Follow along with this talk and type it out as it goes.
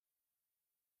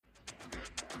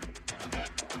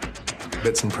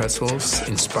Bits and Pretzels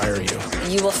inspire you.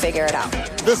 You will figure it out.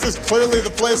 This is clearly the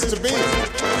place to be.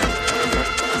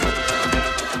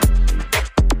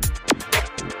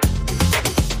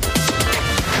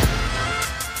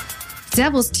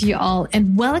 Servus to you all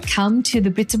and welcome to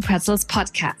the Bits and Pretzels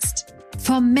podcast.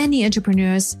 For many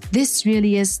entrepreneurs, this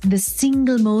really is the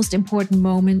single most important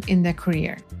moment in their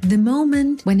career. The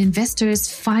moment when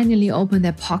investors finally open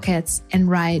their pockets and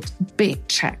write big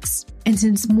checks. And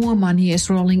since more money is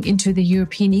rolling into the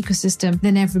European ecosystem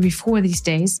than ever before these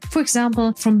days, for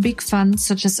example, from big funds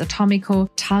such as Atomico,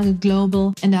 Target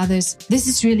Global, and others, this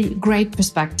is really a great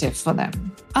perspective for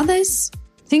them. Others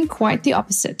think quite the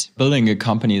opposite. Building a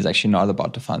company is actually not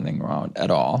about the funding round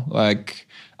at all.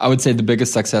 I would say the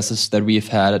biggest successes that we've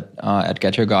had at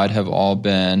Get Your Guide have all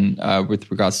been with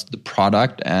regards to the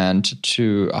product and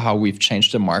to how we've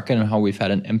changed the market and how we've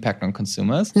had an impact on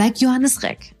consumers. Like Johannes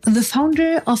Reck, the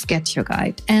founder of Get Your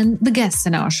Guide and the guest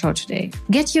in our show today.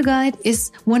 Get Your Guide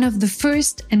is one of the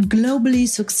first and globally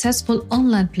successful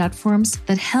online platforms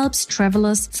that helps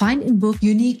travelers find and book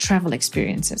unique travel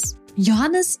experiences.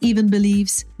 Johannes even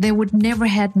believes they would never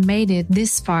have made it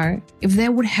this far if they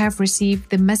would have received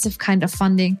the massive kind of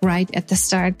funding right at the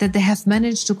start that they have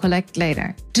managed to collect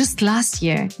later. Just last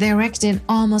year, they raked in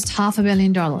almost $500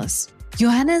 million.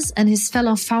 Johannes and his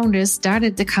fellow founders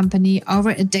started the company over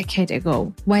a decade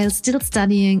ago while still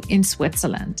studying in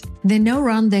Switzerland. They now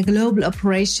run their global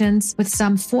operations with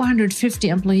some 450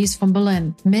 employees from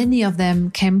Berlin. Many of them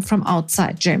came from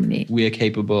outside Germany. We are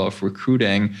capable of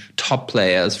recruiting top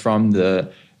players from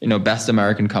the best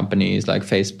American companies like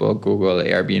Facebook, Google,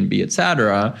 Airbnb,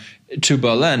 etc., to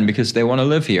Berlin because they want to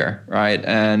live here, right?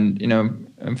 And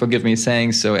forgive me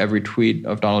saying so, every tweet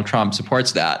of Donald Trump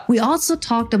supports that. We also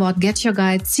talked about Get Your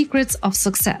Guide's secrets of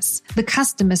success, the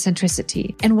customer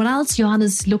centricity, and what else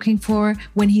Johannes is looking for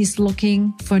when he's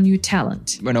looking for new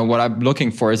talent. What I'm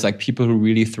looking for is people who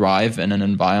really thrive in an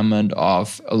environment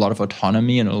of a lot of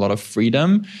autonomy and a lot of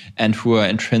freedom, and who are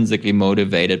intrinsically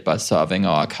motivated by serving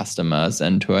our customers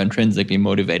and who are intrinsically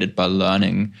motivated by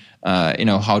learning,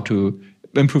 how to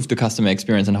improve the customer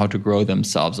experience and how to grow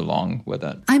themselves along with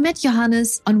it. I met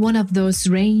Johannes on one of those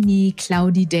rainy,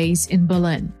 cloudy days in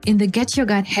Berlin, in the Get Your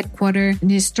Guide headquarters, an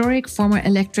historic former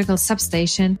electrical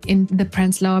substation in the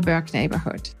Prenzlauer Berg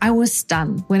neighborhood. I was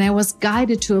stunned when I was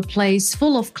guided to a place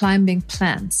full of climbing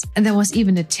plants, and there was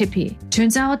even a tipi.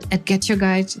 Turns out at Get Your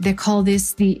Guide, they call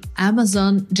this the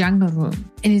Amazon Jungle Room,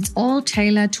 and it's all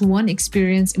tailored to one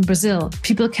experience in Brazil.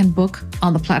 People can book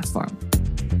on the platform.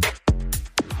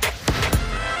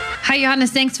 Hi,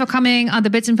 Johannes. Thanks for coming on the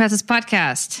Bits and Pretzels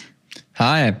podcast.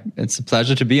 Hi. It's a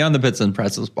pleasure to be on the Bits and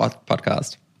Pretzels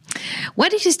podcast. Why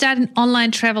did you start an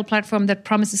online travel platform that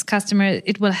promises customers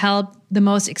it will help the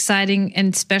most exciting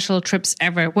and special trips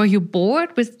ever? Were you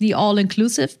bored with the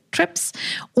all-inclusive trips?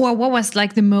 Or what was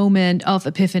the moment of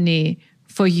epiphany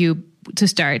for you to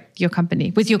start your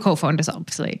company with your co-founders,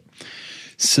 obviously?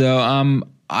 So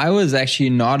I was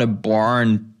actually not a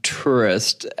born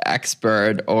tourist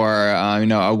expert, or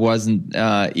I wasn't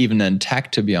even in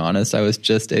tech, to be honest. I was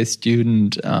just a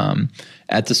student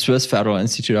at the Swiss Federal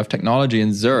Institute of Technology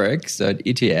in Zurich, so at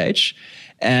ETH.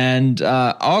 And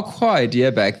our core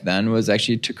idea back then was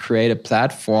actually to create a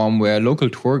platform where local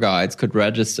tour guides could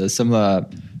register, similar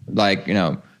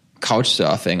couch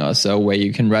surfing or so, where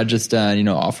you can register and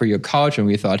offer your couch. And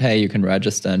we thought, hey, you can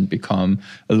register and become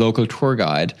a local tour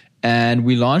guide. And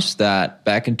we launched that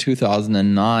back in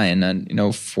 2009.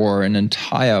 And, for an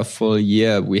entire full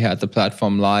year, we had the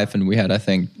platform live, and we had, I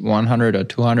think, 100 or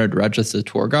 200 registered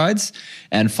tour guides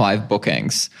and 5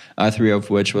 bookings, 3 of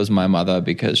which was my mother,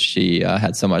 because she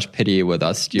had so much pity with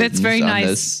us students. That's very on nice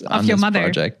this, of on your this mother.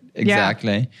 Project.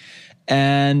 Exactly. Yeah.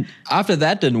 And after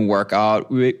that didn't work out,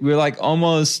 we were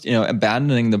almost,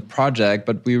 abandoning the project,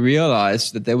 but we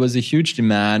realized that there was a huge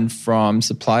demand from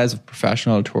suppliers of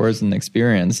professional tours and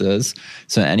experiences.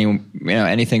 So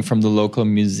anything from the local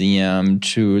museum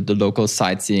to the local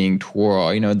sightseeing tour,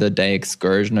 or, the day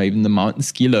excursion, or even the mountain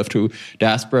ski lift, who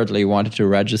desperately wanted to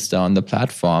register on the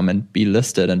platform and be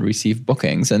listed and receive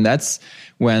bookings. And that's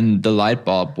when the light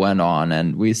bulb went on,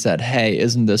 and we said, hey,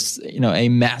 isn't this, a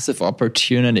massive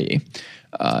opportunity?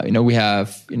 We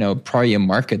have, probably a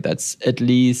market that's at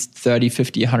least 30,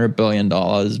 50, $100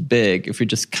 billion big if we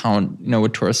just count,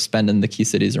 what tourists spend in the key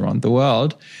cities around the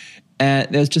world. And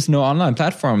there's just no online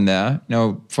platform there,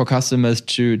 for customers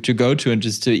to go to and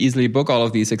just to easily book all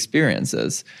of these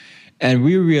experiences. And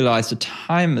we realized the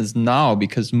time is now,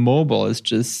 because mobile is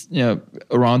just,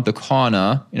 around the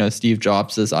corner. Steve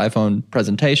Jobs' iPhone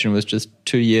presentation was just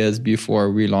 2 years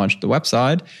before we launched the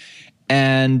website.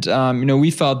 And,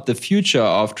 we felt the future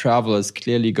of travel is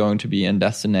clearly going to be in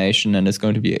destination and is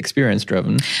going to be experience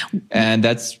driven. And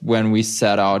that's when we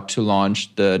set out to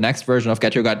launch the next version of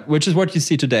Get Your Guide, which is what you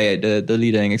see today, the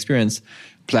leading experience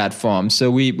platform.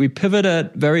 So we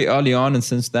pivoted very early on, and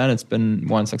since then it's been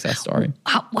one success story.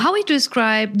 How would you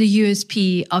describe the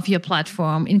USP of your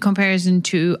platform in comparison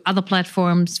to other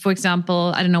platforms? For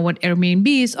example, I don't know what Airbnb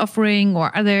is offering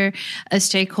or other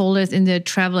stakeholders in the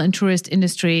travel and tourist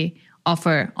industry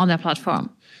offer on their platform.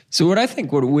 So what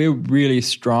we're really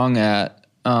strong at,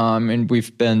 and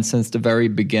we've been since the very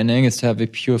beginning, is to have a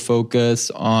pure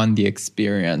focus on the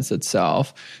experience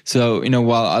itself. So,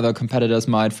 while other competitors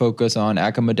might focus on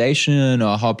accommodation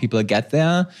or how people get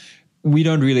there, we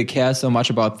don't really care so much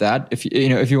about that. If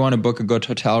you want to book a good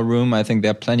hotel room, I think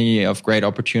there are plenty of great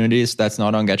opportunities. That's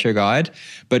not on Get Your Guide.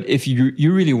 But if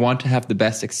you really want to have the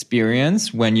best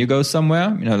experience when you go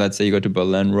somewhere, let's say you go to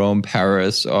Berlin, Rome,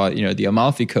 Paris, or, the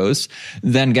Amalfi Coast,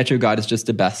 then Get Your Guide is just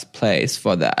the best place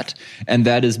for that. And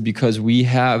that is because we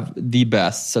have the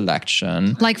best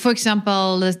selection. Like, for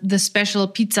example, the special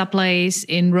pizza place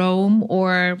in Rome,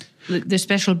 or the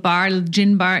special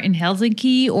gin bar in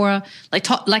Helsinki, or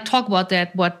talk about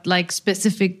that.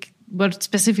 What's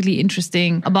specifically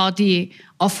interesting about the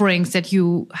offerings that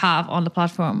you have on the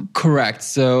platform? Correct.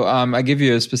 So I give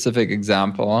you a specific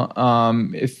example.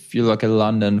 If you look at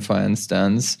London, for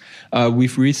instance,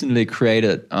 we've recently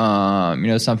created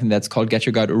something that's called Get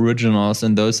Your Guide Originals,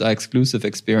 and those are exclusive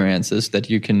experiences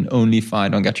that you can only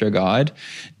find on Get Your Guide.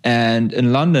 And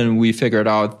in London, we figured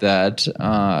out that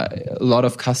a lot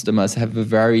of customers have a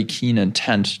very keen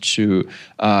intent to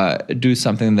do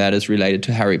something that is related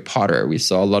to Harry Potter. We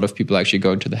saw a lot of people actually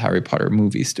going to the Harry Potter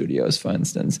movie studios, for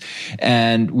instance.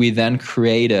 And we then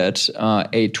created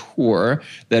a tour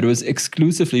that was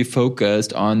exclusively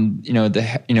focused on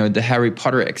the Harry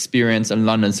Potter experience in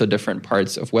London, so different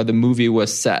parts of where the movie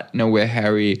was set, where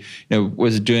Harry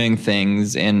was doing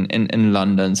things in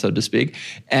London, so to speak.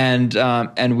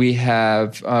 And we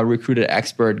have recruited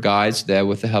expert guides there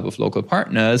with the help of local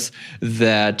partners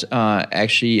that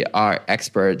actually are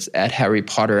experts at Harry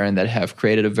Potter and that have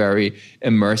created a very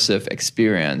immersive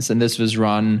experience. And this was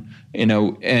run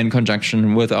in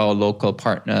conjunction with our local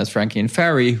partners, Frankie and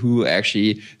Ferry, who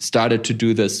actually started to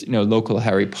do this, local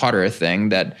Harry Potter thing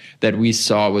that we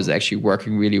saw was actually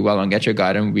working really well on Get Your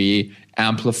Guide, and we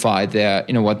amplified their,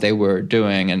 what they were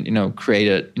doing, and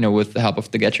created, with the help of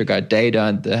the Get Your Guide data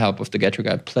and the help of the Get Your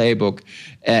Guide playbook,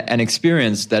 an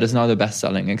experience that is now the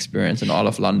best-selling experience in all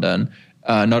of London,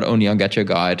 not only on Get Your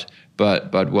Guide,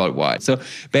 but worldwide. So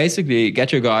basically,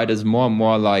 Get Your Guide is more and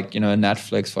more like,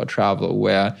 Netflix for travel,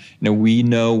 where, we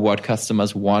know what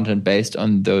customers want, and based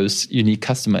on those unique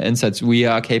customer insights, we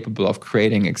are capable of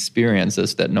creating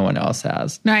experiences that no one else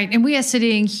has. Right. And we are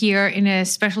sitting here in a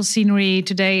special scenery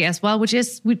today as well, which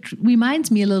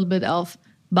reminds me a little bit of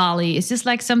Bali. Is this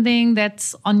like something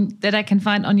that I can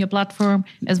find on your platform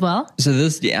as well? So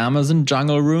this is the Amazon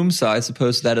jungle room. So I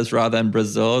suppose that is rather in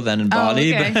Brazil than in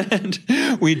Bali. Okay.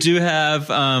 But we do have,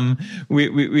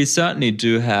 we certainly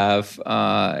do have,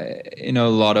 a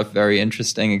lot of very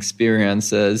interesting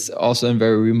experiences also in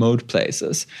very remote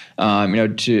places.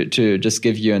 To just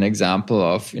give you an example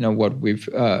of, what we've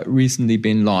recently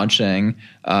been launching,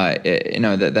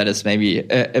 that is maybe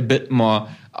a bit more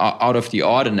out of the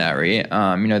ordinary,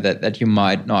 that you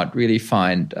might not really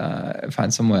find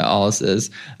somewhere else is,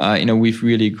 we've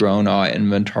really grown our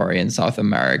inventory in South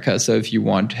America. So if you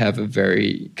want to have a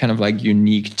very kind of like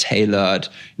unique, tailored,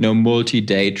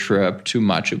 multi-day trip to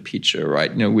Machu Picchu,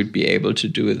 right? We'd be able to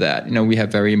do that. We have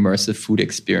very immersive food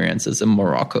experiences in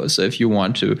Morocco. So if you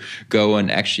want to go and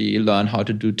actually learn how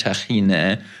to do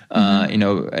tahine,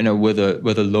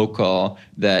 with a local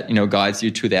that, guides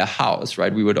you to their house,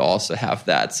 right? We would also have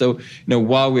that. So,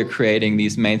 while we're creating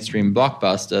these mainstream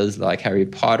blockbusters like Harry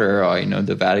Potter or,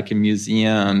 the Vatican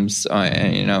museums,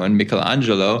 and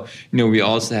Michelangelo, we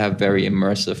also have very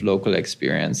immersive local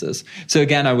experiences. So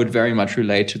again, I would very much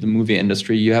relate to the movie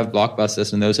industry. You have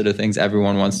blockbusters, and those are the things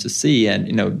everyone wants to see. And,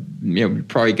 you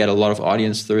probably get a lot of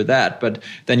audience through that. But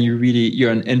then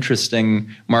you're an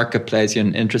interesting marketplace, you're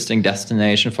an interesting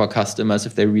destination for customers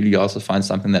if they really also find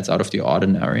something that's out of the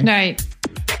ordinary. Right.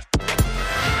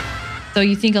 So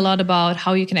you think a lot about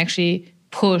how you can actually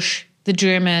push the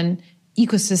German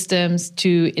ecosystems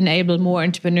to enable more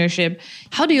entrepreneurship.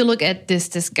 How do you look at this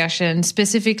discussion,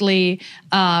 specifically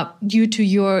due to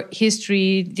your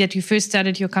history that you first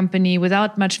started your company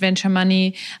without much venture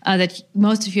money, that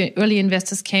most of your early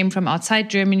investors came from outside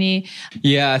Germany?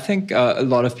 Yeah, I think a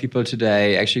lot of people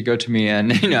today actually go to me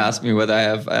and ask me whether I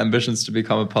have ambitions to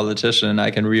become a politician.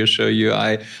 I can reassure you,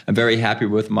 I'm very happy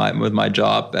with my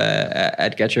job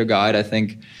at Get Your Guide. I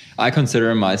think I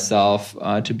consider myself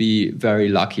to be very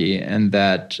lucky in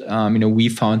that we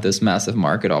found this massive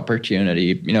market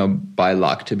opportunity by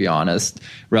luck, to be honest,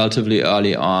 relatively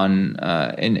early on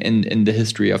in the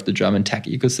history of the German tech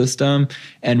ecosystem,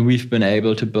 and we've been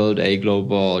able to build a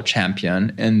global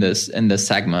champion in this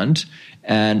segment.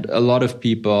 And a lot of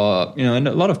people,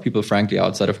 frankly,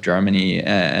 outside of Germany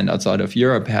and outside of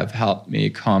Europe have helped me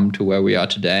come to where we are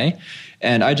today.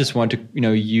 And I just want to,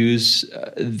 use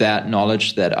that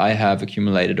knowledge that I have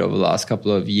accumulated over the last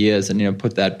couple of years and,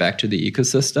 put that back to the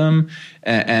ecosystem.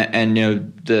 And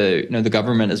the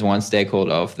government is one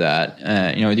stakeholder of that.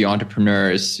 The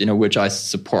entrepreneurs, which I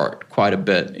support quite a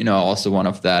bit, also one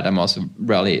of that. I'm also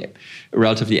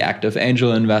relatively active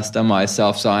angel investor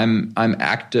myself. So I'm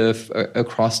active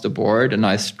across the board, and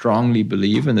I strongly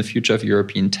believe in the future of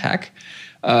European tech.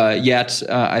 Yet,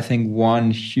 I think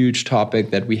one huge topic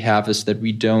that we have is that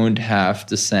we don't have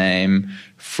the same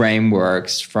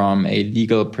frameworks from a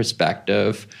legal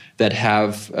perspective that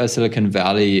have Silicon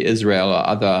Valley, Israel, or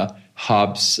other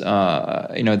hubs,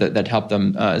 that help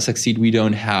them succeed. We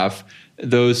don't have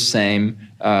those same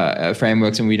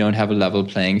frameworks, and we don't have a level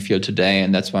playing field today,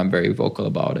 and that's why I'm very vocal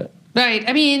about it. Right.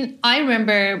 I mean, I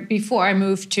remember before I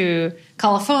moved to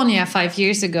California 5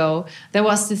 years ago, there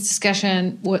was this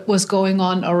discussion what was going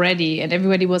on already, and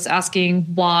everybody was asking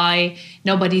why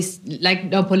no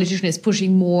politician is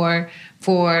pushing more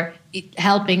for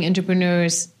helping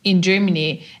entrepreneurs in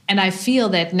Germany. And I feel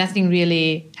that nothing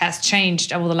really has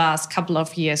changed over the last couple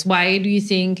of years. Why do you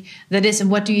think that is,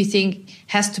 and what do you think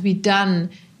has to be done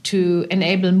to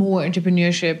enable more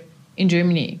entrepreneurship in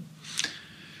Germany?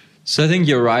 So I think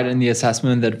you're right in the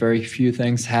assessment that very few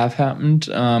things have happened.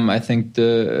 I think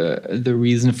the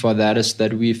reason for that is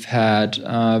that we've had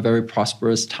very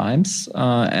prosperous times,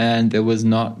 and there was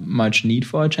not much need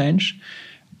for a change.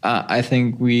 I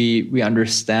think we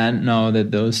understand now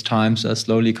that those times are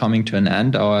slowly coming to an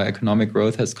end. Our economic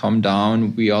growth has come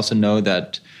down. We also know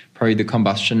that probably the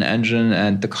combustion engine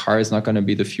and the car is not going to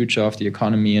be the future of the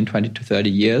economy in 20 to 30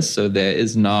 years. So there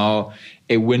is now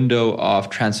a window of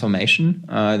transformation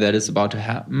that is about to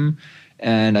happen.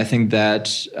 And I think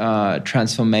that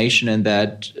transformation and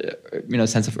that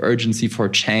sense of urgency for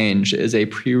change is a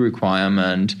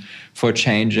pre-requirement for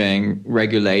changing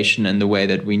regulation in the way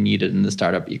that we need it in the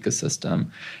startup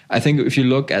ecosystem. I think if you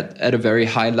look at a very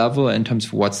high level in terms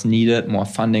of what's needed, more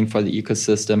funding for the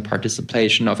ecosystem,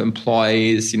 participation of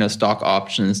employees, stock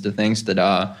options, the things that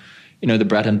are the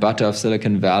bread and butter of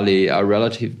Silicon Valley are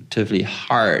relatively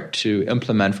hard to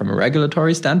implement from a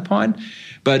regulatory standpoint,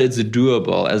 but it's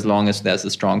doable as long as there's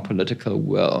a strong political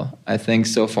will. I think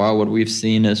so far what we've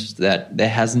seen is that there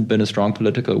hasn't been a strong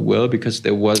political will because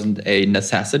there wasn't a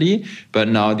necessity, but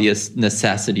now the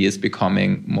necessity is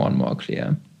becoming more and more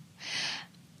clear.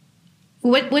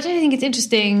 What I think is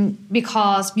interesting,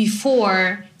 because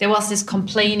before there was this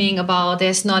complaining about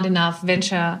there's not enough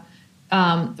venture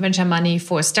money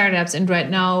for startups. And right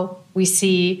now we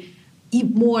see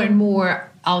more and more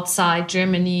outside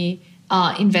Germany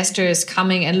investors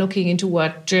coming and looking into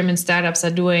what German startups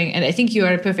are doing. And I think you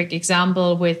are a perfect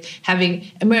example with having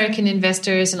American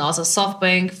investors and also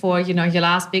SoftBank for, your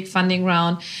last big funding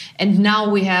round. And now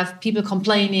we have people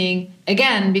complaining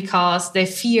again because they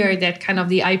fear that kind of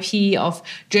the IP of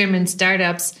German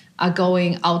startups are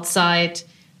going outside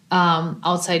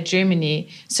Germany.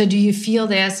 So do you feel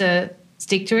there's a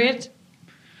stick to it?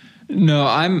 No,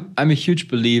 I'm a huge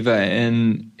believer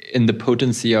in the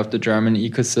potency of the German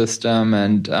ecosystem,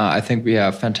 and I think we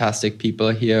have fantastic people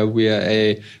here. We are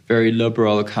a very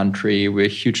liberal country. We're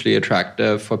hugely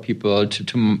attractive for people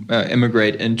to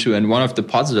immigrate into. And one of the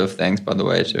positive things, by the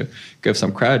way, to give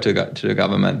some credit to the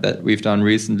government that we've done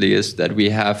recently is that we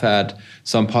have had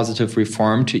some positive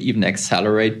reform to even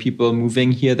accelerate people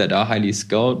moving here that are highly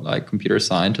skilled, like computer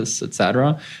scientists,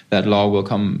 etc. That law will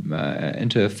come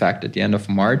into effect at the end of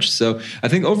March. So I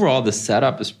think overall the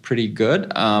setup is pretty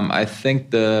good. I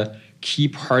think the key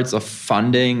parts of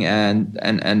funding and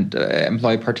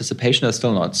employee participation are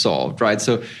still not solved, right?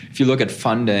 So if you look at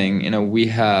funding, we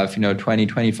have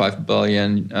 25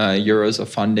 billion euros of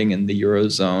funding in the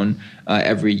Eurozone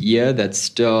every year. That's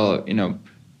still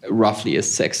roughly a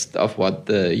sixth of what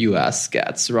the US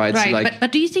gets, right? Right, So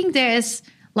but do you think there is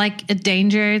like a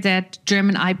danger that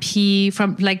German IP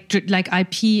from like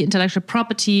IP, intellectual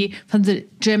property from the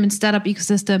German startup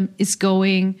ecosystem is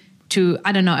going to,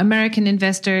 I don't know, American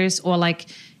investors or like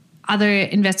other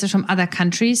investors from other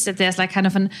countries, that there's like kind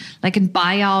of a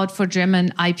buyout for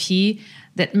German IP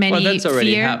that many Well, that's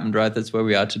already fear? happened, right? That's where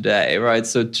we are today, right?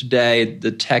 So today,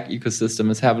 the tech ecosystem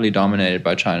is heavily dominated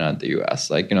by China and the US.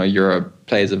 Like, Europe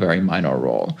plays a very minor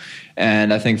role.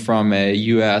 And I think from a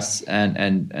US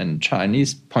and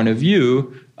Chinese point of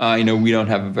view, we don't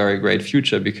have a very great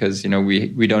future because,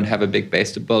 we don't have a big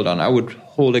base to build on. I would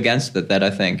hold against that I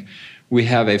think we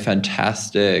have a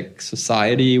fantastic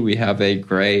society. We have a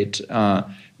great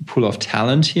pool of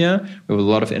talent here. We have a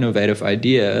lot of innovative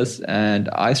ideas. And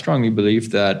I strongly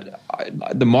believe that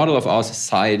the model of our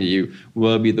society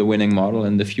will be the winning model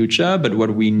in the future. But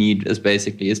what we need is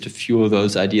to fuel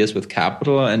those ideas with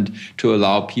capital and to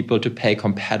allow people to pay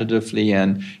competitively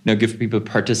and give people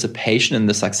participation in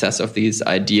the success of these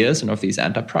ideas and of these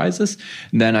enterprises.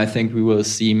 Then I think we will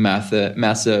see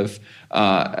massive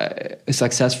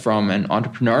success from an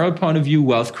entrepreneurial point of view,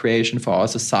 wealth creation for our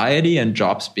society, and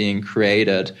jobs being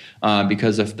created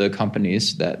because of the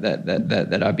companies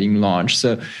that are being launched.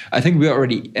 So I think we're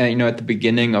already at the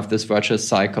beginning of this virtuous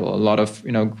cycle. A lot of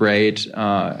great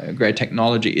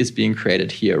technology is being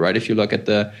created here, right? If you look at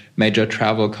the major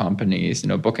travel companies,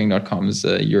 Booking.com is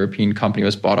a European company,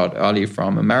 was bought out early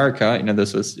from America.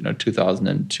 This was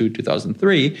 2002,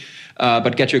 2003.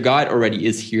 But Get Your Guide already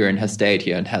is here and has stayed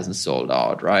here and hasn't sold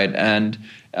out, right? And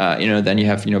then you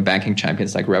have banking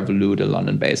champions like Revolut, a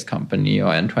London-based company,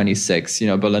 or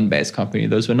N26, Berlin-based company.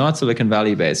 Those were not Silicon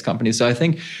Valley-based companies. So I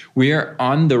think we're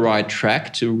on the right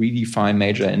track to redefine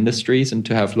major industries and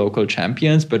to have local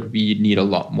champions, but we need a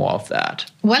lot more of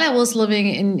that. While I was living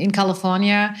in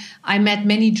California, I met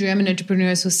many German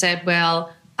entrepreneurs who said,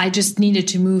 well, I just needed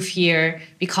to move here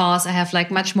because I have like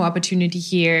much more opportunity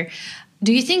here.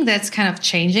 Do you think that's kind of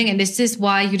changing? And is this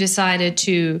why you decided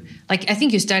to, I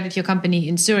think you started your company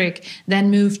in Zurich, then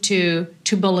moved to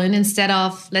Berlin instead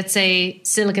of, let's say,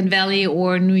 Silicon Valley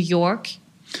or New York?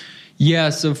 Yeah,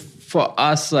 so for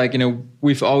us,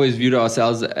 we've always viewed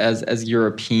ourselves as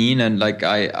European. And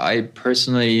I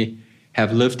personally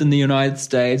have lived in the United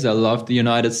States. I love the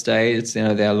United States.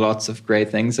 There are lots of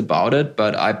great things about it,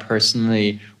 but I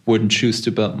personally wouldn't choose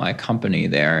to build my company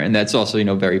there. And that's also,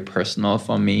 very personal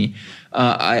for me.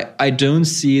 I don't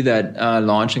see that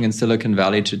launching in Silicon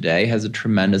Valley today has a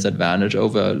tremendous advantage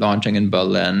over launching in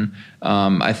Berlin.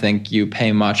 I think you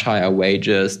pay much higher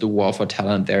wages. The war for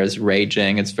talent there is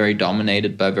raging. It's very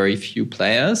dominated by very few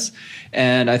players.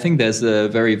 And I think there's a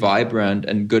very vibrant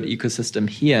and good ecosystem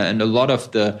here. And a lot of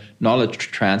the knowledge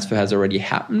transfer has already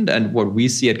happened. And what we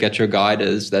see at Get Your Guide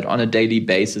is that on a daily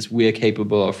basis, we are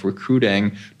capable of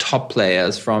recruiting top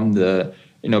players from the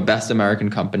best American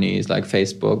companies like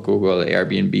Facebook, Google,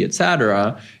 Airbnb,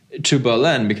 etc., to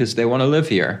Berlin because they want to live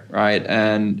here, right?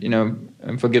 And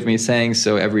and forgive me saying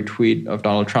so, every tweet of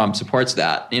Donald Trump supports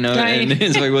that, Right.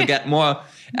 And so we'll get more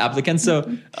applicants. So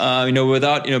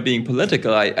without being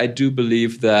political, I do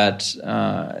believe that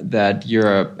that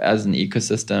Europe as an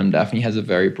ecosystem definitely has a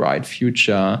very bright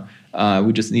future.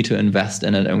 We just need to invest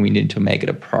in it, and we need to make it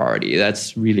a priority.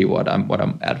 That's really what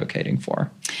I'm advocating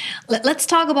for. Let's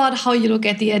talk about how you look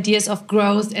at the ideas of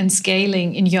growth and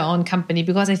scaling in your own company,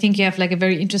 because I think you have a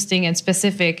very interesting and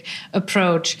specific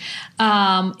approach.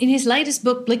 In his latest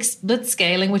book,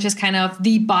 Blitzscaling, which is kind of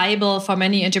the Bible for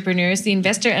many entrepreneurs, the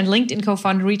investor and LinkedIn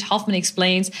co-founder Reid Hoffman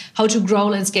explains how to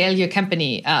grow and scale your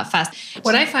company fast.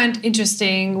 What I find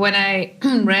interesting when I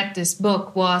read this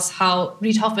book was how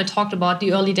Reid Hoffman talked about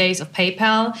the early days of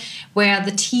PayPal, where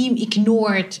the team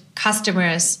ignored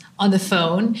customers on the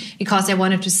phone because they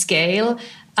wanted to scale.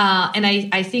 And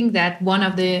I think that one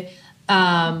of the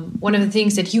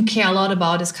things that you care a lot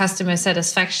about is customer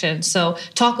satisfaction. So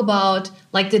talk about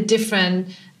the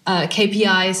different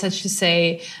KPIs, such to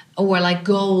say, or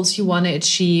goals you want to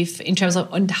achieve in terms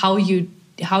of and how you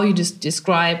just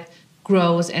describe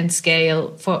growth and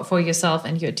scale for yourself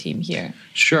and your team here.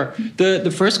 Sure.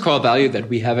 The first core value that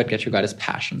we have at Get Your Guide is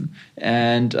passion.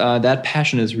 And that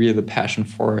passion is really the passion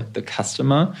for the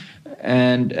customer.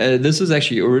 And this was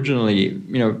actually originally,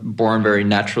 born very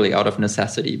naturally out of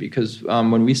necessity because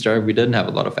when we started, we didn't have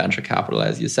a lot of venture capital,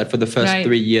 as you said. For the first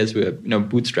 3 years, we were,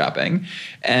 bootstrapping.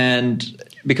 And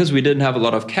because we didn't have a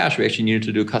lot of cash, we actually needed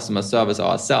to do customer service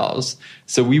ourselves.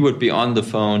 So we would be on the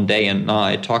phone day and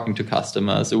night talking to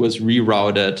customers. It was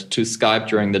rerouted to Skype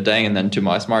during the day and then to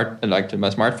my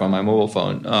smartphone, my mobile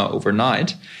phone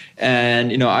overnight.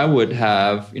 And, I would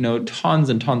have, tons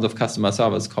and tons of customer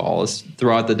service calls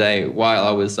throughout the day while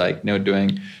I was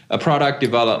doing a product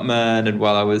development and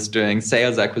while I was doing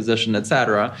sales acquisition,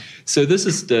 etc. So this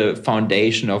is the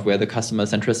foundation of where the customer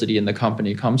centricity in the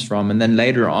company comes from. And then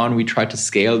later on, we try to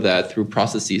scale that through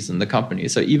processes in the company.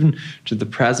 So even to the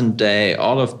present day,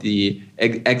 all of the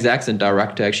execs and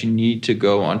directors actually need to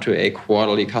go onto a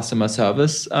quarterly customer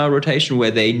service rotation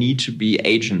where they need to be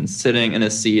agents sitting in a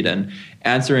seat and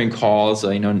answering calls,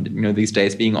 these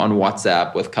days being on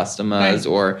WhatsApp with customers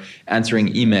or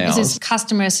answering emails. This is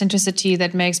customer centricity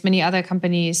that makes many other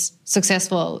companies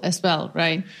successful as well,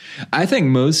 right? I think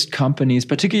most companies,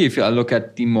 particularly if you look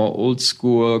at the more old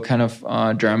school kind of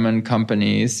German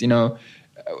companies,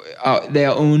 they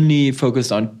are only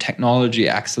focused on technology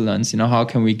excellence. How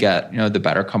can we get, the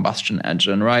better combustion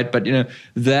engine, right? But,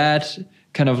 that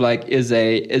kind of is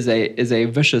a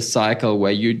vicious cycle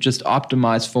where you just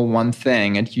optimize for one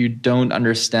thing and you don't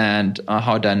understand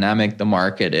how dynamic the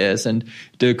market is. And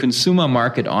the consumer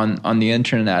market on the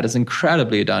internet is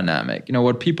incredibly dynamic.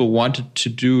 What people wanted to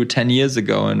do 10 years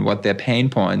ago and what their pain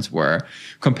points were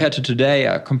compared to today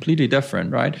are completely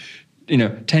different, right?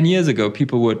 10 years ago,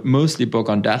 people would mostly book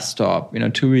on desktop,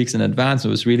 2 weeks in advance. It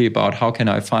was really about how can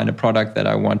I find a product that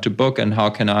I want to book and how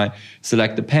can I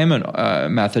select the payment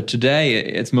method. Today,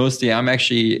 it's mostly I'm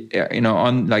actually,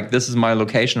 on this is my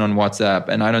location on WhatsApp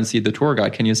and I don't see the tour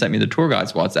guide. Can you send me the tour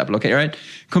guide's WhatsApp location, right?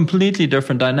 Completely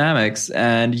different dynamics.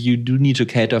 And you do need to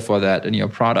cater for that in your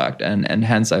product. And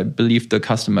hence, I believe the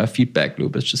customer feedback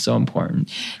loop is just so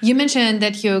important. You mentioned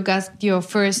that you got your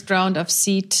first round of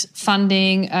seed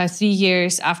funding 3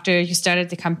 years after you started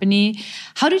the company.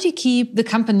 How did you keep the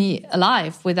company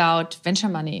alive without venture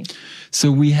money?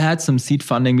 So we had some seed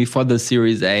funding before the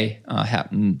Series A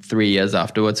happened 3 years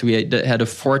afterwards. We had a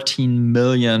 $14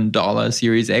 million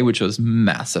Series A, which was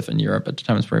massive in Europe at the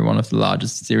time. It's probably one of the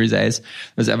largest Series A's that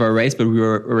was ever raised, but we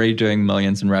were already doing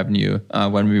millions in revenue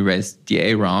when we raised the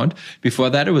A round. Before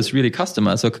that, it was really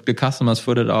customers. So the customers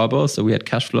footed our bill. So we had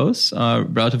cash flows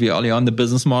relatively early on. The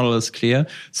business model is clear.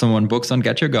 Someone books on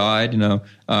Get Your Guide,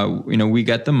 we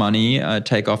get the money,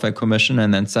 take off a commission,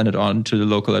 and then send it on to the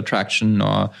local attraction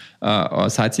or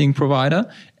sightseeing provider,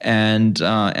 and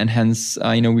hence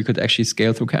we could actually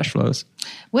scale through cash flows.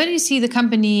 Where do you see the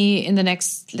company in the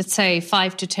next, let's say,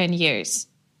 5 to 10 years?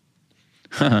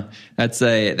 That's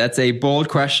a bold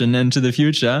question into the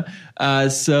future.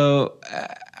 So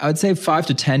I would say 5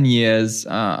 to 10 years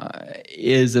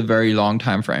is a very long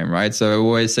time frame, right? So I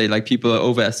always say people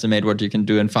overestimate what you can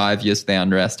do in 5 years, they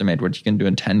underestimate what you can do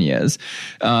in 10 years.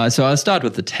 So I'll start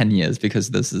with the 10 years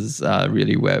because this is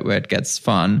really where it gets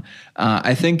fun.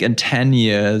 I think in 10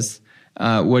 years,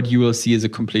 what you will see is a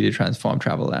completely transformed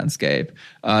travel landscape.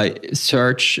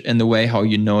 Search in the way how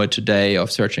you know it today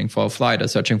of searching for a flight or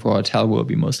searching for a hotel will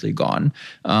be mostly gone.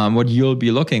 What you'll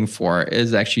be looking for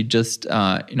is actually just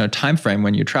time frame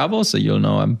when you travel. So you'll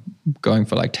know I'm going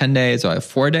for 10 days or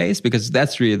 4 days, because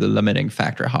that's really the limiting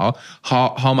factor.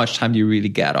 How much time do you really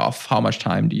get off? How much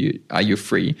time are you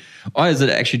free? Or is it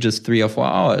actually just 3 or 4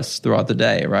 hours throughout the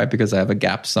day, right? Because I have a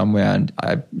gap somewhere and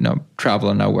I travel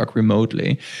and I work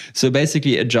remotely. So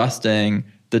basically adjusting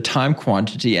the time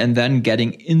quantity and then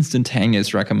getting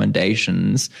instantaneous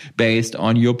recommendations based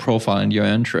on your profile and your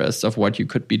interests of what you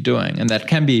could be doing. And that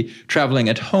can be traveling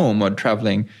at home or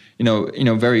traveling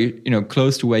very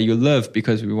close to where you live,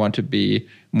 because we want to be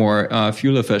more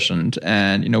fuel efficient,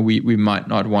 and we might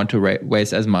not want to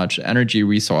waste as much energy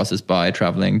resources by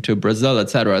traveling to Brazil,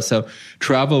 etc. So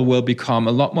travel will become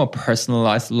a lot more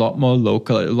personalized, a lot more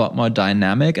local, a lot more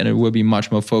dynamic, and it will be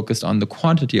much more focused on the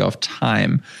quantity of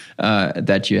time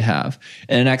that you have.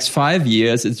 In the next 5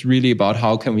 years, it's really about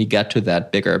how can we get to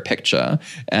that bigger picture.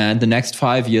 And the next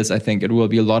 5 years, I think it will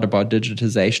be a lot about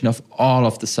digitization of all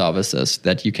of the services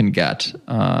that you can get,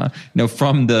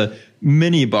 from the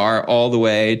minibar all the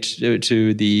way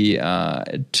to the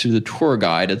tour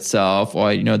guide itself,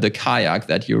 or the kayak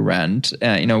that you rent,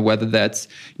 whether that's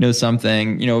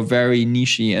something very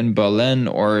niche-y in Berlin,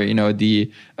 or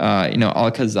the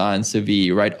Alcazar in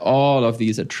Seville, right? All of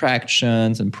these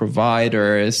attractions and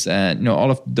providers and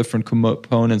all of the different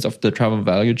components of the travel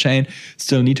value chain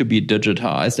still need to be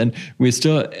digitized, and we're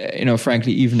still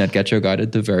frankly even at Get Your Guide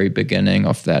at the very beginning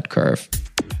of that curve.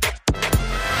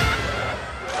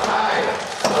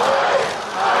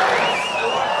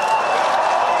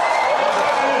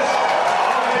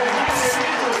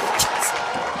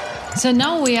 So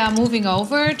now we are moving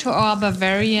over to our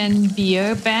Bavarian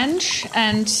beer bench,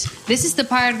 and this is the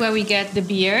part where we get the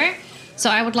beer. So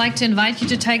I would like to invite you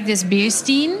to take this beer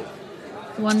stein,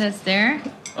 the one that's there.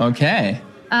 Okay.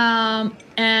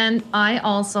 And I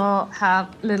also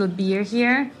have a little beer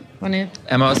here.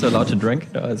 Am I also allowed to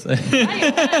drink? No, you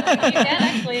can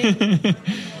actually.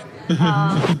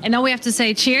 And now we have to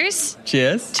say cheers.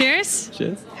 Cheers. Cheers.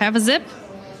 Cheers. Have a sip.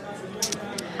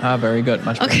 Very good.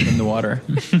 Much better than the water.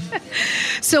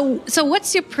 So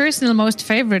what's your personal most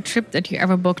favorite trip that you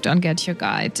ever booked on Get Your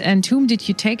Guide? And whom did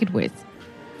you take it with?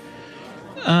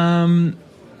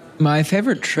 My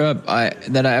favorite trip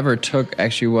that I ever took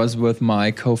actually was with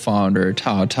my co-founder,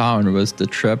 Tao Tao, and it was the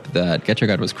trip that Get Your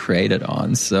Guide was created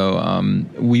on. So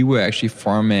we were actually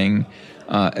forming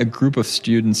a group of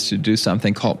students to do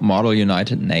something called Model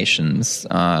United Nations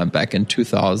back in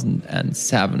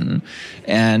 2007.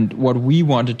 And what we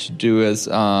wanted to do is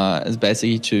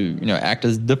basically to act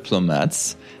as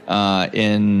diplomats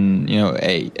in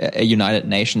a United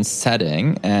Nations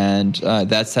setting, and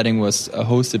that setting was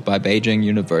hosted by Beijing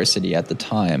University at the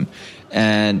time.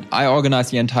 And I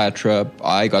organized the entire trip.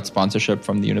 I got sponsorship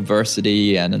from the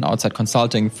university and an outside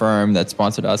consulting firm that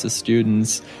sponsored us as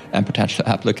students and potential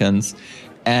applicants.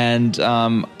 And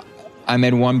I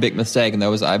made one big mistake, and that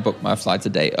was I booked my flights a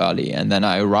day early. And then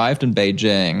I arrived in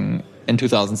Beijing in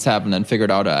 2007 and figured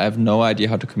out I have no idea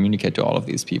how to communicate to all of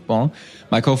these people.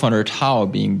 My co-founder Tao,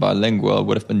 being bilingual,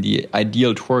 would have been the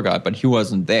ideal tour guide, but he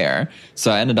wasn't there. So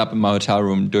I ended up in my hotel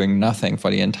room doing nothing for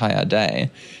the entire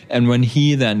day. And when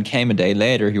he then came a day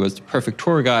later, he was the perfect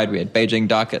tour guide. We had Beijing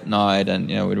Duck at night, and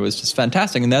it was just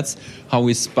fantastic. And that's how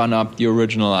we spun up the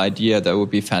original idea that it would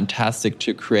be fantastic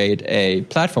to create a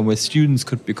platform where students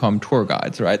could become tour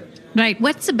guides, right? Right.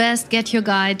 What's the best Get Your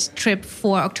Guide trip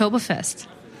for Oktoberfest?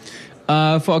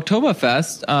 For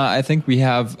Oktoberfest, I think we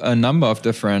have a number of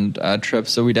different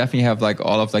trips. So we definitely have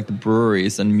all of the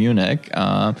breweries in Munich.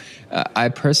 I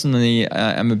personally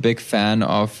am a big fan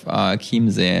of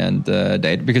Chiemsee and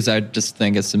Date because I just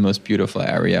think it's the most beautiful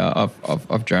area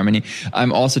of Germany.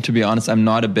 I'm also, to be honest, I'm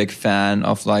not a big fan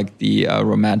of the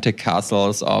romantic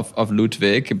castles of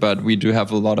Ludwig, but we do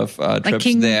have a lot of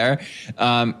trips there.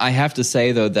 I have to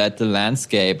say though that the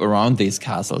landscape around these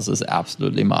castles is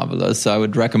absolutely marvelous. So I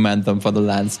would recommend them for the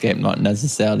landscape, not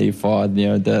necessarily for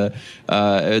the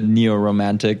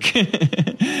neo-romantic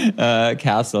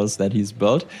castles that he's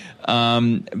built.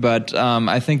 But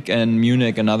I think in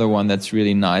Munich, another one that's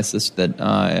really nice is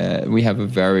that we have a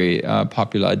very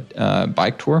popular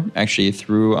bike tour actually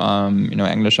through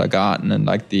Englischer Garten and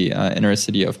the inner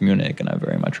city of Munich, and I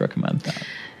very much recommend that.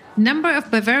 Number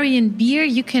of Bavarian beer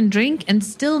you can drink and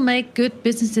still make good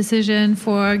business decision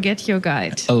for Get Your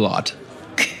Guide? A lot.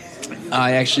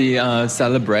 I actually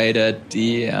celebrated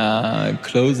the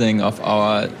closing of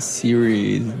our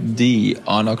Series D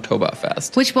on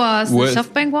Oktoberfest. Which was the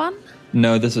SoftBank one?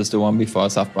 No, this was the one before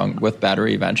SoftBank with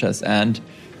Battery Ventures. And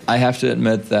I have to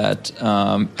admit that...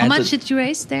 How much did you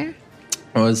raise there?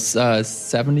 It was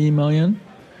 70 million.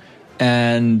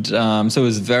 And so it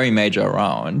was a very major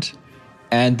round.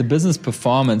 And the business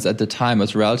performance at the time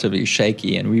was relatively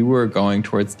shaky, and we were going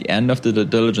towards the end of the due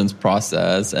diligence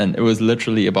process, and it was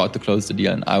literally about to close the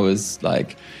deal. And I was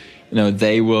like,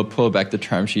 they will pull back the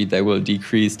term sheet, they will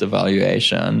decrease the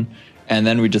valuation. And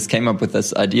then we just came up with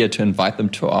this idea to invite them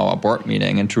to our board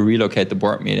meeting and to relocate the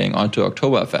board meeting onto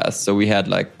Oktoberfest. So we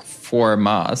had 4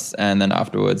 masks, and then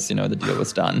afterwards, the deal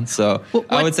was done. So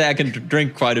I would say I can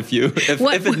drink quite a few if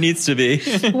it needs to be.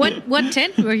 What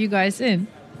tent were you guys in?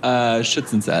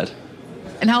 Schützenfeld.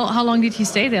 And how long did you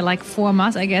stay there? 4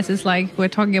 months, I guess. It's we're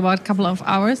talking about a couple of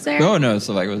hours there? Oh, no.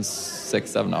 So it was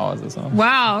 6-7 hours or so.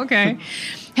 Wow, okay.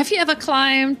 Have you ever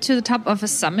climbed to the top of a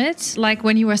summit,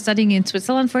 when you were studying in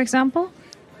Switzerland, for example?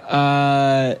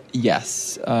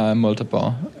 Yes,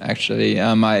 multiple, actually.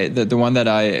 The one that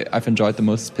I've enjoyed the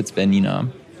most is Piz-Bernina.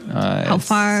 How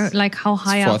far, how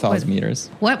high up? 4,000 meters.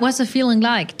 What was the feeling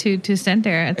like to stand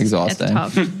there at the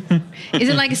top? Is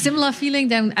it a similar feeling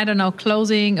than, I don't know,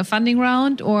 closing a funding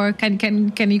round? Or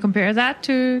can you compare that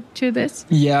to this?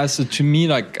 Yeah, so to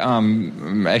me,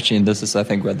 actually, and this is, I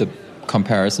think, where the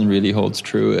comparison really holds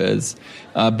true, is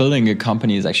building a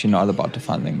company is actually not about the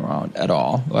funding round at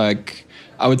all.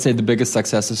 I would say the biggest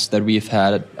successes that we've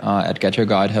had at Get Your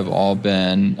Guide have all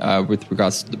been with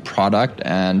regards to the product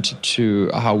and to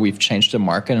how we've changed the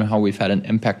market and how we've had an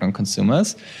impact on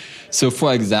consumers. So,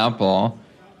 for example,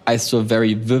 I still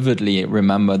very vividly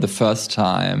remember the first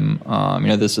time,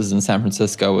 this was in San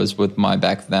Francisco, was with my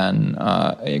back then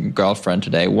girlfriend,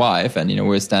 today wife, and, we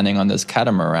were standing on this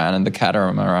catamaran, and the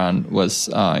catamaran was,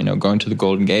 going to the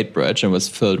Golden Gate Bridge and was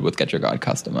filled with Get Your Guide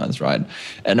customers, right?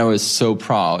 And I was so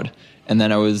proud. And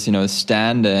then I was,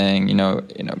 standing,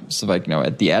 sort of like,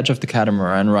 at the edge of the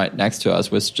catamaran right next to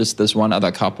us was just this one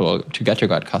other couple to Get Your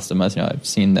Guide customers. I've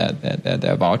seen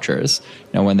their vouchers,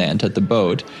 when they entered the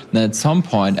boat. And then at some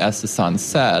point, as the sun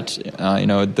set,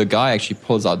 the guy actually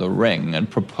pulls out a ring and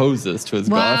proposes to his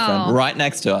girlfriend right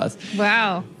next to us.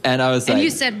 Wow. And I was like... And you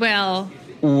said, well...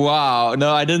 Wow.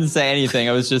 No, I didn't say anything.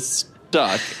 I was just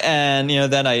stuck. And,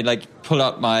 then I pulled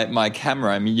out my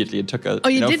camera immediately and took a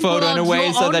photo in a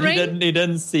way so that he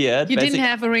didn't see it. You didn't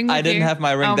have a ring with I didn't have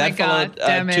my ring. Oh that my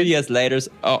followed 2 years later,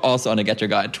 also on a Get Your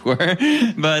Guide tour.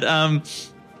 But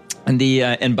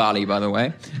in Bali, by the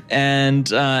way. And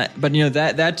but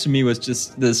that to me was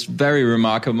just this very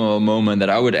remarkable moment that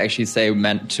I would actually say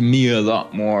meant to me a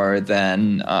lot more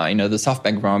than the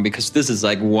SoftBank round, because this is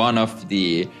one of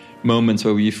the moments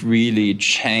where we've really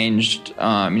changed,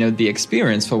 the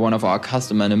experience for one of our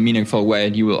customers in a meaningful way,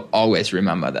 and you will always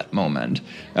remember that moment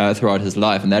throughout his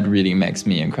life, and that really makes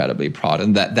me incredibly proud.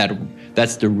 And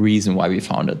that's the reason why we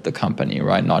founded the company,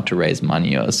 right? Not to raise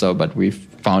money or so, but we've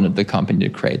founded the company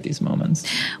to create these moments.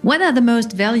 What are the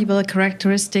most valuable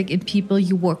characteristics in people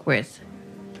you work with?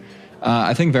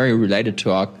 I think very related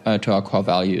to our core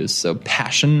values. So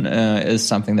passion is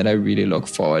something that I really look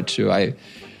forward to.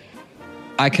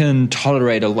 I can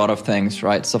tolerate a lot of things,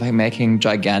 right? So like making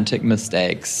gigantic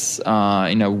mistakes,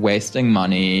 wasting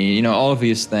money, all of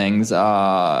these things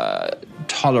are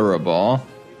tolerable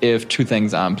if two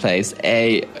things are in place.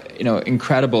 A,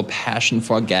 incredible passion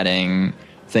for getting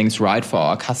things right for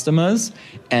our customers,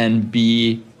 and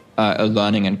B, a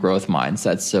learning and growth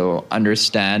mindset. So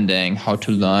understanding how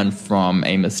to learn from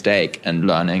a mistake and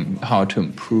learning how to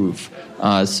improve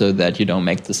so that you don't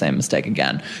make the same mistake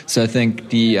again. So I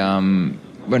think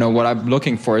what I'm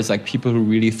looking for is people who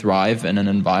really thrive in an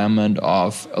environment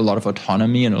of a lot of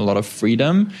autonomy and a lot of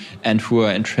freedom, and who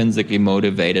are intrinsically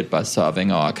motivated by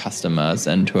serving our customers,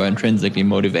 and who are intrinsically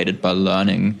motivated by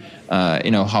learning,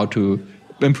 how to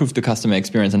improve the customer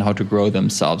experience and how to grow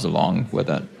themselves along with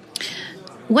it.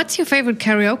 What's your favorite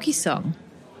karaoke song?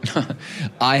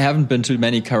 I haven't been to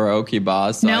many karaoke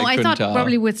bars. So no, I thought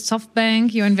probably with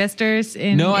SoftBank, your investors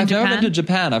in No, I've Japan. never been to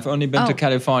Japan. I've only been to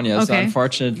California. Okay. So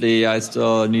unfortunately, I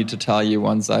still need to tell you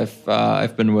once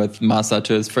I've been with Masa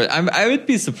to his first. I would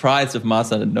be surprised if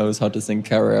Masa knows how to sing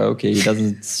karaoke. He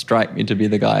doesn't strike me to be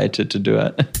the guy to do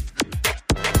it.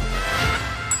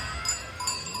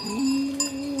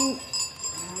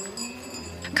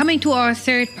 Coming to our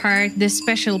third part, the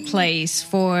special place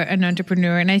for an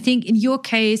entrepreneur. And I think in your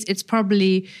case, it's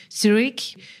probably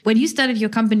Zurich. When you started your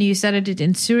company, you started it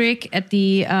in Zurich at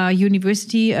the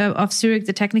University of Zurich,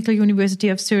 the Technical University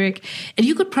of Zurich. And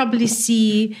you could probably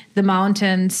see the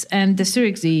mountains and the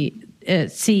Zurich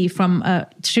Sea from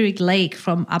Zurich Lake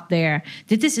from up there.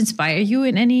 Did this inspire you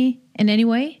in any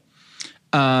way?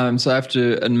 So I have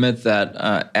to admit that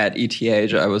at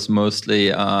ETH, I was mostly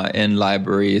in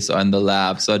libraries or in the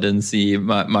lab, so I didn't see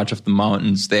much of the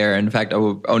mountains there. In fact, I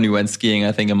only went skiing,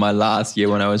 I think, in my last year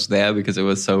when I was there, because it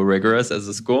was so rigorous as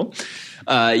a school.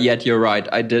 Yet you're right.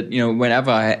 I did,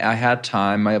 whenever I had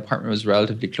time, my apartment was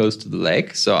relatively close to the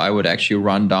lake, so I would actually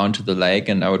run down to the lake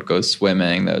and I would go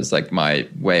swimming. That was my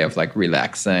way of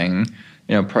relaxing,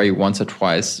 probably once or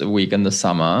twice a week in the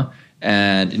summer.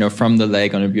 And, from the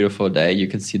lake on a beautiful day, you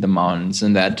could see the mountains.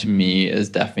 And that to me is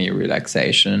definitely a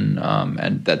relaxation.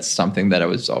 And that's something that I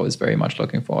was always very much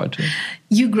looking forward to.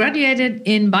 You graduated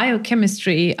in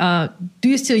biochemistry. Do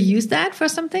you still use that for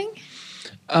something?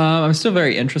 I'm still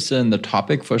very interested in the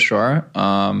topic for sure.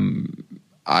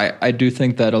 I do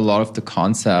think that a lot of the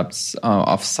concepts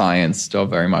of science still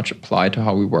very much apply to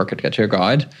how we work at Get Your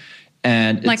Guide.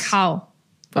 And how,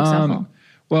 for example?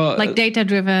 Well,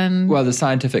 data-driven. Well, the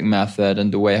scientific method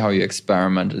and the way how you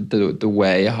experiment, the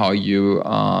way how you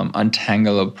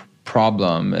untangle a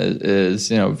problem is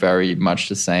very much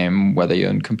the same whether you're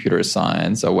in computer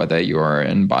science or whether you're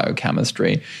in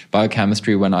biochemistry.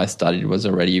 Biochemistry, when I studied, was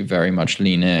already very much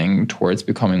leaning towards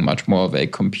becoming much more of a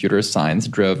computer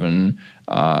science-driven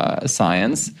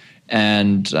science.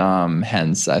 And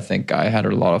hence, I think I had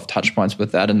a lot of touch points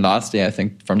with that. And lastly, I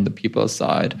think from the people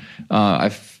side,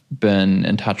 I've been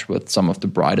in touch with some of the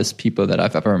brightest people that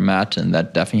I've ever met, and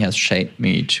that definitely has shaped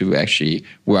me to actually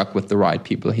work with the right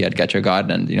people here at Get Your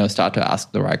Guide and start to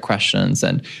ask the right questions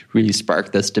and really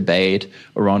spark this debate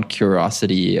around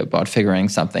curiosity about figuring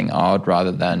something out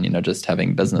rather than just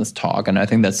having business talk. And I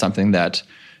think that's something that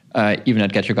even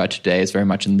at Get Your Guide today is very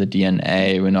much in the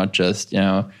DNA. We're not just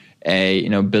a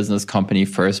business company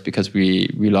first because we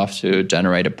love to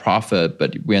generate a profit,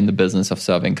 but we're in the business of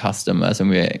serving customers and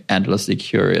we're endlessly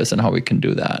curious in how we can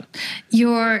do that.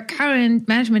 Your current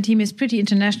management team is pretty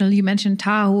international. You mentioned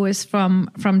Tao, who is from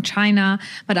China,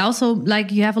 but also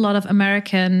like you have a lot of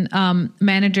American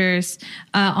managers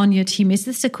on your team. Is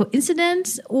this a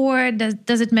coincidence, or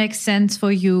does it make sense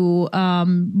for you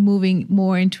moving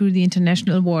more into the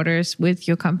international waters with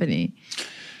your company?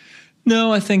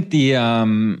 No, I think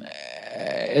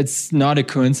it's not a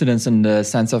coincidence in the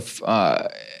sense of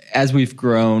as we've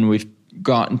grown, we've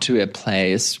gotten to a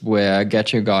place where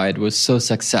Get Your Guide was so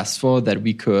successful that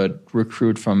we could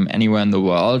recruit from anywhere in the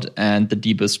world, and the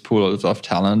deepest pools of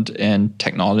talent in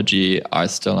technology are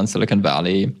still in Silicon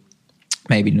Valley,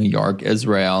 maybe New York,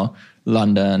 Israel,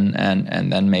 London,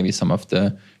 and then maybe some of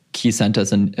the key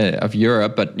centers of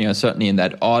Europe, but certainly in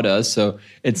that order. So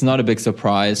it's not a big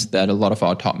surprise that a lot of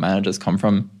our top managers come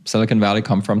from Silicon Valley,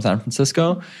 come from San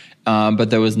Francisco, but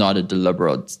there was not a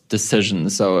deliberate decision.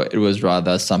 So it was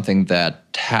rather something that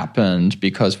happened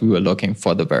because we were looking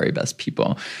for the very best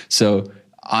people. So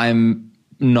I'm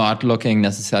not looking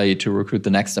necessarily to recruit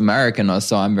the next American or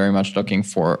so. I'm very much looking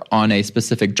for, on a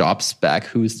specific job spec,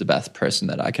 who's the best person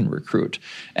that I can recruit.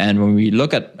 And when we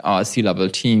look at our C-level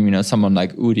team, someone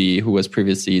like Udi, who was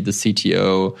previously the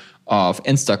CTO of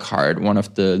Instacart, one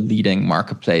of the leading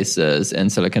marketplaces in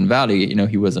Silicon Valley,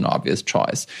 he was an obvious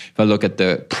choice. If I look at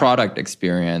the product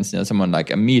experience, someone like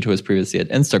Amit, who was previously at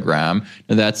Instagram,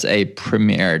 that's a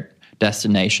premier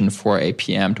destination for a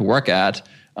PM to work at.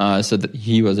 So that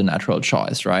he was a natural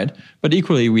choice, right? But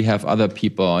equally, we have other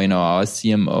people, our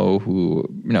CMO who,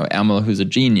 Emil, who's a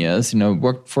genius,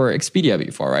 worked for Expedia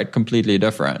before, right? Completely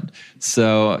different.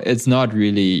 So it's not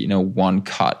really, one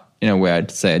cut, where I'd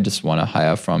say I just want to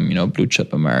hire from, blue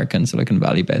chip American Silicon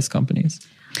Valley based companies.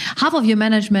 Half of your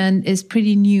management is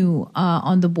pretty new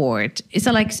on the board. Is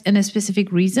there like a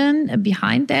specific reason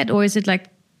behind that? Or is it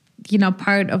like,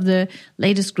 part of the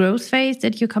latest growth phase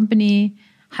that your company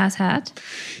has had?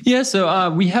 Yeah, so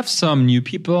we have some new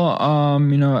people,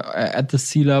 at the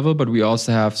C-level, but we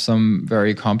also have some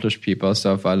very accomplished people.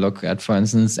 So if I look at, for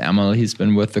instance, Emil, he's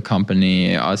been with the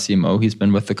company, our CMO, he's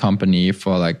been with the company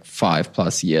for like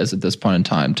 5+ years at this point in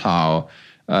time. Tao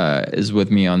is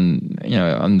with me on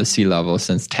the C-level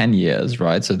since 10 years,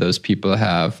 right? So those people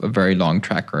have a very long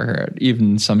track record.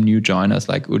 Even some new joiners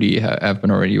like Udi have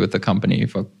been already with the company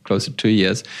for close to 2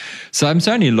 years. So I'm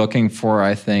certainly looking for,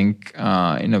 I think,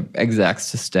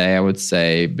 execs to stay, I would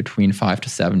say, between 5 to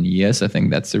 7 years. I think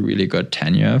that's a really good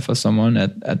tenure for someone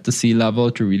at the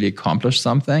C-level to really accomplish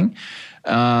something.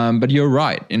 But you're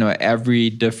right. Every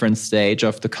different stage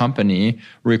of the company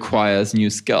requires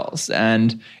new skills.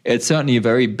 And it's certainly a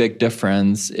very big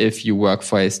difference if you work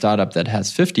for a startup that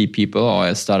has 50 people or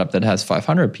a startup that has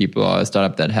 500 people or a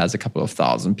startup that has a couple of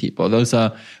thousand people. Those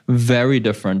are very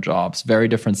different jobs, very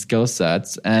different skill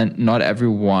sets. And not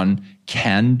everyone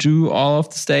can do all of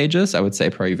the stages. I would say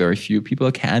probably very few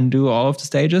people can do all of the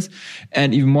stages.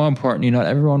 And even more importantly, not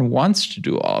everyone wants to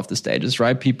do all of the stages,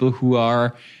 right? People who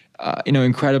are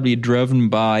incredibly driven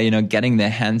by, getting their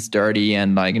hands dirty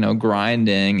and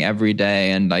grinding every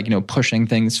day and pushing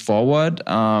things forward.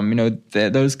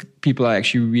 Those people are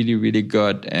actually really, really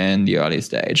good in the early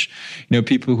stage.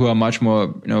 People who are much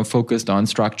more, focused on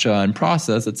structure and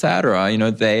process, etc.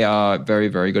 They are very,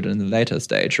 very good in the later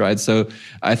stage, right? So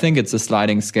I think it's a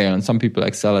sliding scale, and some people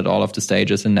excel at all of the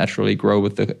stages and naturally grow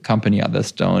with the company,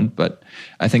 others don't. But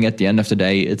I think at the end of the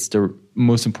day, it's the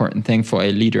most important thing for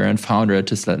a leader and founder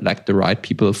to select the right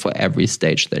people for every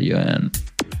stage that you're in.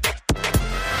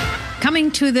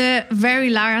 Coming to the very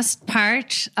last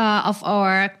part of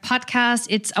our podcast,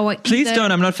 it's our... Please don't,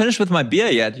 I'm not finished with my beer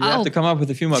yet. You have to come up with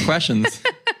a few more questions.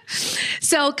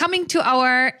 So coming to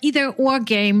our either or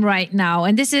game right now.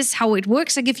 And this is how it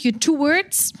works. I give you 2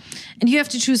 words and you have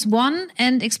to choose one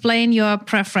and explain your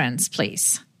preference,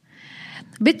 please.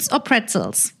 Bits or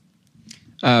pretzels?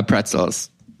 Pretzels.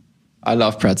 I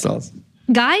love pretzels.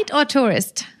 Guide or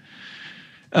tourist?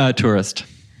 Tourist.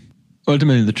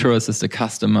 Ultimately, the tourist is the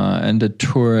customer, and the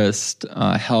tourist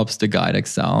helps the guide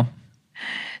excel.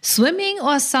 Swimming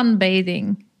or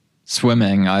sunbathing?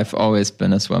 Swimming. I've always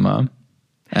been a swimmer,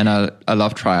 and I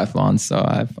love triathlons, so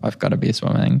I've got to be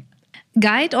swimming.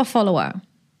 Guide or follower?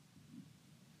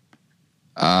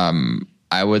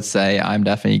 I would say I'm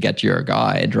definitely Get Your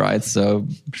Guide, right? So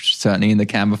certainly in the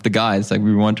camp of the guides,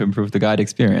 we want to improve the guide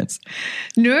experience.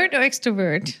 Nerd or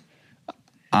extrovert?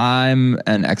 I'm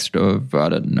an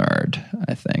extroverted nerd,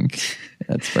 I think.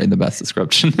 That's probably the best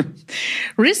description.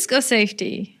 Risk or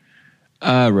safety?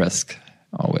 Risk.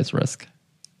 Always risk.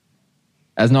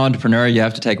 As an entrepreneur, you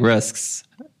have to take risks.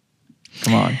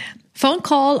 Come on. Phone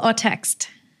call or text?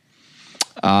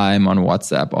 I'm on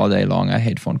WhatsApp all day long. I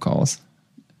hate phone calls.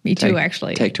 Me too,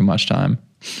 actually. Take too much time.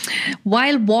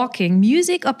 While walking,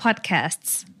 music or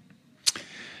podcasts?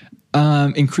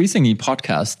 Increasingly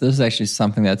podcasts. This is actually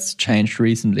something that's changed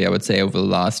recently, I would say, over the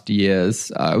last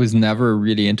years. I was never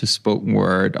really into spoken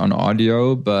word on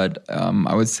audio, but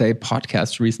I would say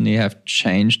podcasts recently have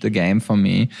changed the game for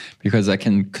me because I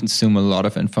can consume a lot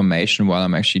of information while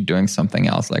I'm actually doing something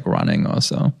else like running or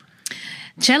so.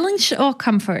 Challenge or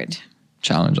comfort?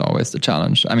 Challenge, always the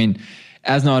challenge. I mean,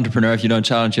 as an entrepreneur, if you don't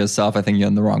challenge yourself, I think you're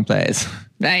in the wrong place.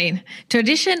 Right.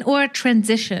 Tradition or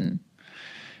transition?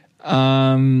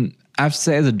 I have to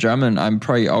say, as a German, I'm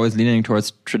probably always leaning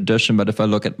towards tradition. But if I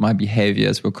look at my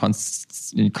behaviors, we're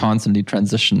constantly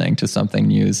transitioning to something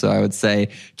new. So I would say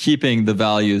keeping the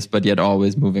values, but yet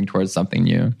always moving towards something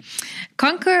new.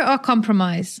 Conquer or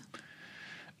compromise?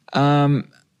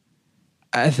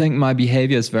 I think my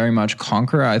behavior is very much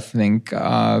conquer. I think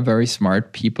very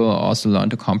smart people also learn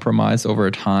to compromise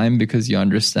over time because you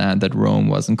understand that Rome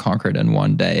wasn't conquered in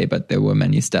one day, but there were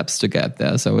many steps to get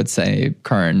there. So I would say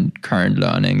current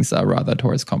learnings are rather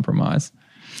towards compromise.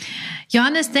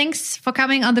 Johannes, thanks for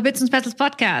coming on the Bits and Petals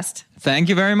podcast. Thank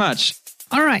you very much.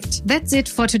 All right, that's it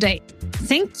for today.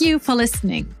 Thank you for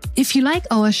listening. If you like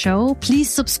our show, please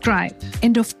subscribe.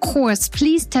 And of course,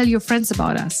 please tell your friends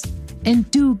about us.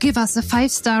 And do give us a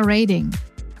 5-star rating.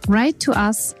 Write to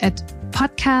us at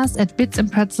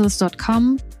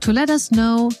podcast@bitsandpretzels.com to let us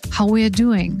know how we are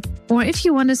doing. Or if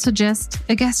you want to suggest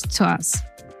a guest to us.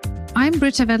 I'm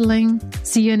Britta Wedeling.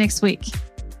 See you next week.